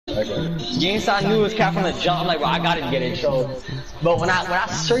GameStop knew it was cat from the jump. I'm like, bro, I gotta get it, so. But when I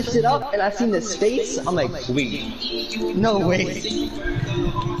searched it up and I seen the space, I'm like, wait, no way.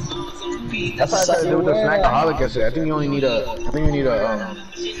 That's what I tried to do with the Snackaholic yesterday. I think you need a.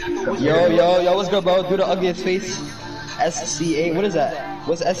 Yo, what's good, bro? Do the ugliest face. SCA. What is that?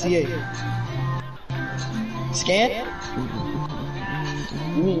 What's SCA? Scan?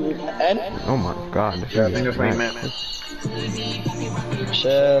 You mean N? Oh my god. Yeah, I think that's what you meant.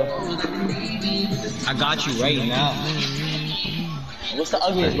 Chill. I got you right now. What's the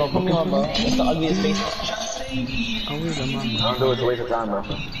ugliest, bro? Put me on, bro. What's the ugliest face? Don't do it. It's a waste of time, bro.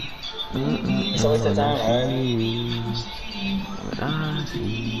 It's a waste of time,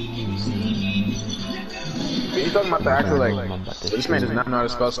 You talking about the actual, like, this man does not know how to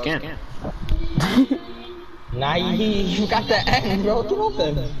spell scan. Nah, you got the N, bro. Get off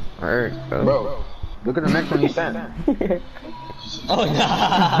him. Alright, bro. Look at the next one you sent. Oh,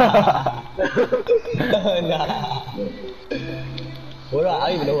 nah. Nah. What do I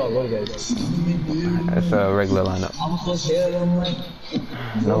don't even know what I'm going to get. That's a regular lineup.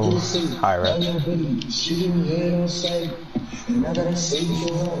 No high rep.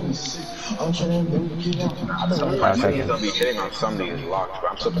 5 seconds. Don't be hitting on some of these locks, bro.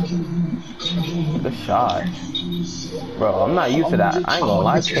 I'm so Good shot. Bro, I'm not used to that. I ain't gonna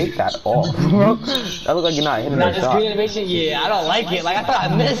lie, take that off, bro. That looks like you're not hitting that this shot. green animation, yeah, I don't like it. Like, I thought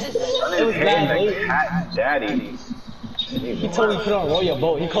I missed. It was bad. Cat daddy. He told me to put on roll your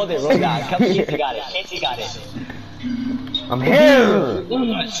boat. He called it roll down. Casey got it. Casey got it. I'm here!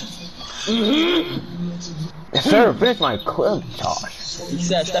 Yes, sir, finish my clip, Josh. He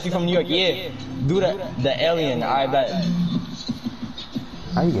said, Steffi from New York, yeah. Do the alien, I bet.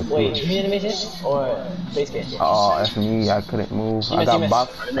 How you get Wait, through? me animation or face game? Oh, that's me. I couldn't move. I got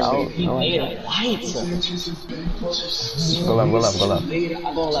boxed out. He made it white. Go left, go left. I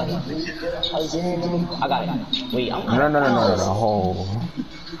go left. I got it. Wait, I'm No. Oh.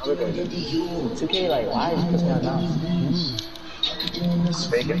 2K, like, why is this man down?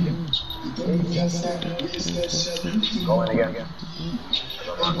 Fake it. Go in again.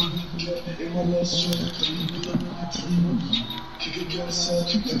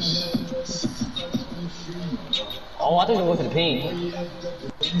 Oh, I thought you were going to the paint.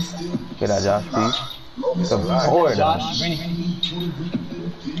 Get that, Josh, please. Support Josh,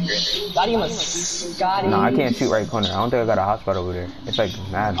 Scotty must. Scotty. Nah, I can't shoot right corner. I don't think I got a hotspot over there. It's like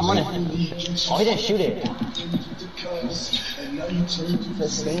mad. I'm on it. Oh, he didn't shoot it.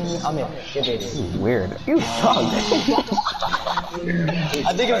 I'm in. Get it. Weird. You suck.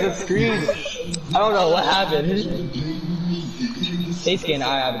 I think it was a screen. I don't know what happened. Stay skin,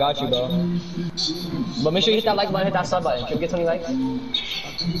 I've got you, bro. But make sure you hit that like button, hit that sub button. Can we get 20 likes?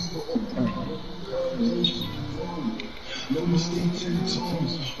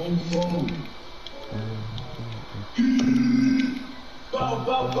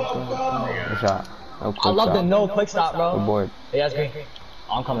 Good shot. No quick I love stop. the no quick stop, bro. Good board. Yeah, that's great.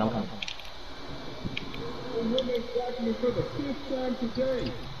 Oh, I'm coming.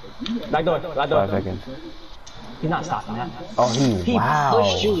 Back door. 5 seconds. He's not stopping that. Oh, he wow.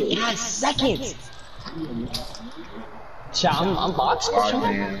 Pushed you. He had seconds. Chat, I'm boxed.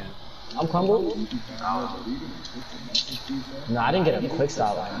 I'm crumbled. No, I didn't get a quick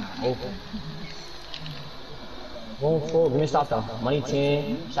stop. I'm open. Going full. Give me a stop though. Money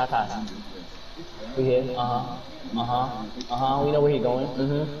 10. Shot pass. We here. We know where he's going.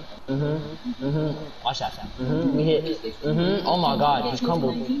 Watch that. We hit. Oh my god, he's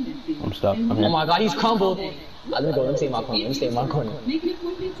crumbled. I'm stuck. I'm here. Oh my god, he's crumbled. Let me go. Let me stay in my corner.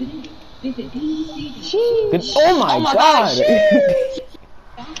 Good. Oh my god.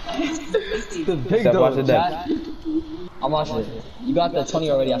 The big Step, watch the dog, deck. I'm watching it. You got the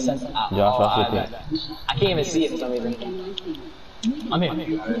 20 already. I sent it out. Josh, watch the I can't even see it for some reason. I'm here.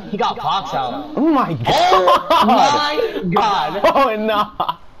 He got box out. Oh my god. Oh my god. Oh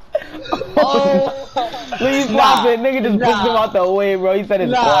nah. Oh. Please stop it. Nigga just pushed him out the way, bro. He said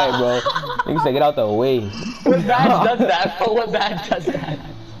it's quiet, bro. Nigga said get out the way. What badge does that, bro? What badge does that?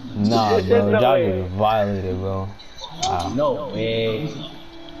 Nah, bro. No Josh way. is violated, bro. Wow. No way.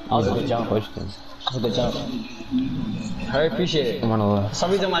 That was a good jump. Pushed him. That was a good jump. I appreciate it. I'm on the left. For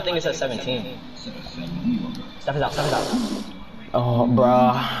some reason my thing is at 17. Step is out. Oh,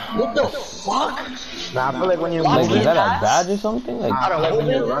 bruh. What the fuck? Nah, I feel like when you're Like, moving, is that a badge or something? Like, I don't like when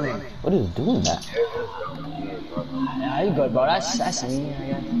you're running. what is doing that? Yeah, you good, bro. That's me, I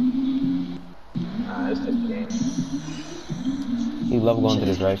guess. Nah, it's just game. He love going to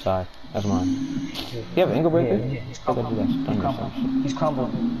this right side. That's mine. You have an angle breaker? Yeah. He's crumbled.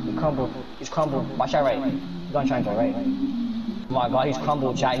 Watch out right. He's gonna try and go right. Oh my god, he's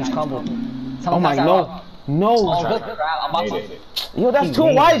crumbled, chat. He's crumbled. Oh my, no. No. Oh, good crap. I'm about to. Yo, that's 2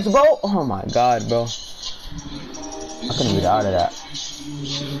 whites, bro. Oh my god, bro. I couldn't get out of that.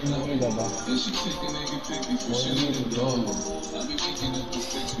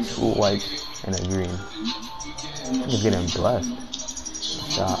 2 whites and a green. I'm just getting blessed.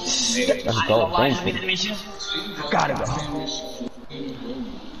 Stop. Let's go. Thank you. Gotta go.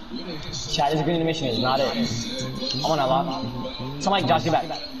 Chat, this green animation is not it. I'm on a lock. Somebody, Josh, get back.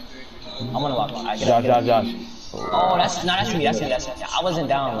 I'm on a lock. Right, Josh. Oh, that's me. That's me. I wasn't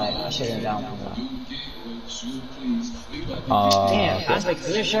down. Like I should have been down. Damn, that's my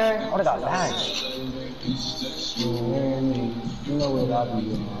finisher. What about that?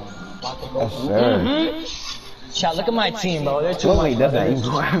 Yes, sir. Chat, look at my team, bro. They're too much. Does that even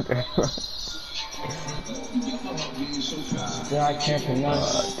go after? Yeah, I can't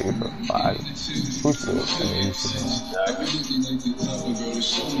pronounce. 3 for 5. Who's still amazing?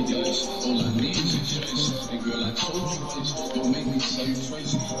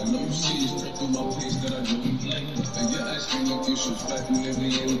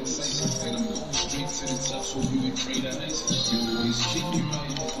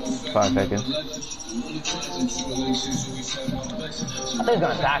 5 seconds. I think he's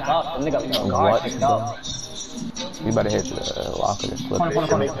gonna back up. The nigga guard picked up. We better hit the lock of this flip.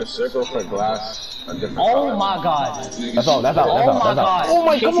 Make the circle for glass. Oh my god. That's all. That's out. Oh my god. Oh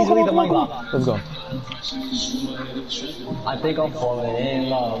my god. Casey's the money block. Let's go. I think I'm falling in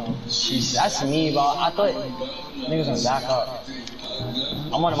love. That's me, bro. I thought niggas gonna back up.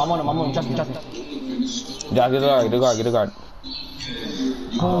 I'm on him. Trust me. Josh, get the guard.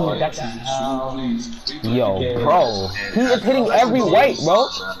 Oh, that's Yo, bro. He is hitting every white, bro.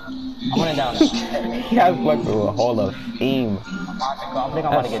 I'm running down. He has like a Hall of Fame. I think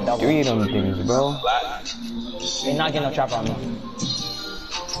I'm about to get double. 3 of them things, bro. They're not getting no trap on me.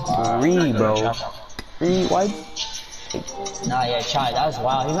 3, bro. 3 whites? Nah, yeah, Chai, that's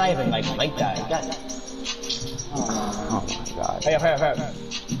wild. He's not even like that. Oh my god. Hurry up.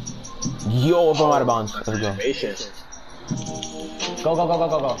 Yo, if I'm out of bounds. Let's go. Go.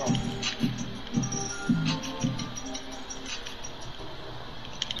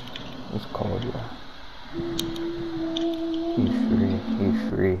 It's cold, yeah. He's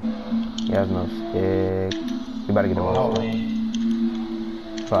free. He has no stick. You better get the ball.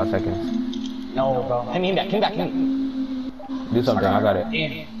 5 seconds. No, bro. Hit me back. Do something, I got it.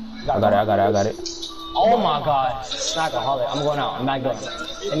 I got it. Oh my god. Snackaholic. I'm going out. I'm not going.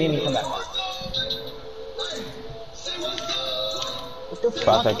 Let me come back. What the 5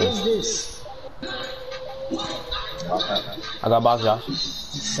 fuck seconds. is this? I got box, Josh.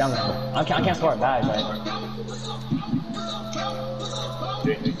 I can't score it back, but...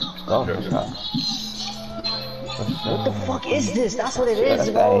 Go. What the fuck is this? That's what it is,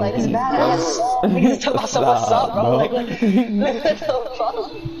 bro. Like, it's badass. Niggas talking about so what's up, bro. Like, what the fuck?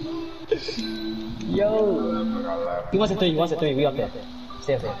 Yo. He wants a 3. We up there.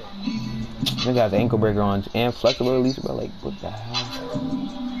 Stay up there. Nigga has ankle breaker on and flexible release, bro. Like, what the hell?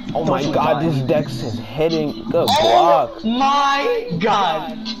 Oh my god, this Dex is hitting the block. Oh my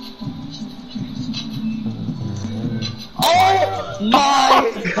god. Oh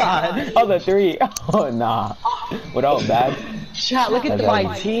my god. Oh, the 3. Oh, nah. Without bad. Chat, look at my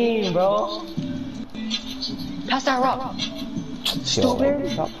team, bro. Pass that rock.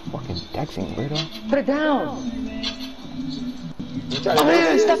 Stupid. Stop fucking Dexing, weirdo. Put it down. Oh,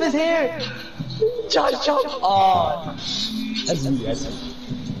 here, Steph is here. Jump. Oh. That's me.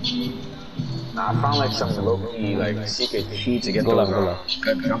 Nah, I found like some low-key, like, secret key to get those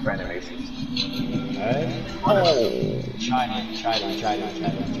good jump animations. Alright. Oh. Try it.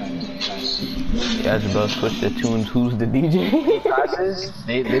 Yeah, bro, switch the tunes. Who's the DJ? Passes,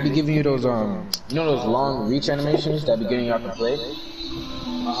 they be giving you those, you know those long reach animations that be getting you out to play?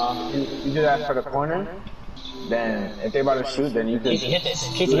 You do that for the corner, then if they about to shoot, then you can Casey, hit this.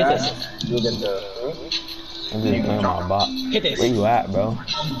 You'll get the... I'm just playing my bot. Hit this. Where you at, bro?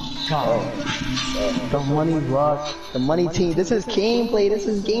 The money block. The money team. This is gameplay. This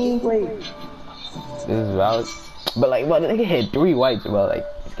is valid. But like, bro, the nigga hit 3 whites, bro. Like,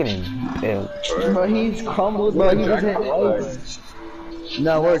 it's getting ill. Bro, he's crumbled, bro. He was hitting whites.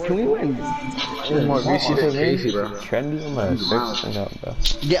 No, word. Can we win? There's more VC than Casey, bro. Trendy, I'm gonna search this up, bro.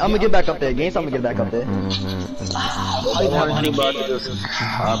 Yeah, I'm gonna get back up there. Games, I'm gonna get back up there. I want you about to just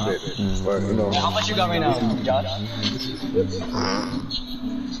hop it. Or, you know. How much you got right now, Josh?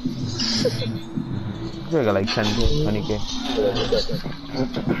 I got like 10, 20k.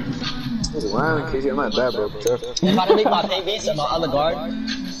 Wow, Casey, I'm not bad, bro. If I make my pay base and my other guard, I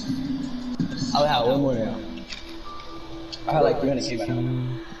would have one more now. I had like 300k by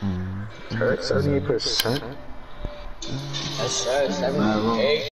now. 78%? That's 78.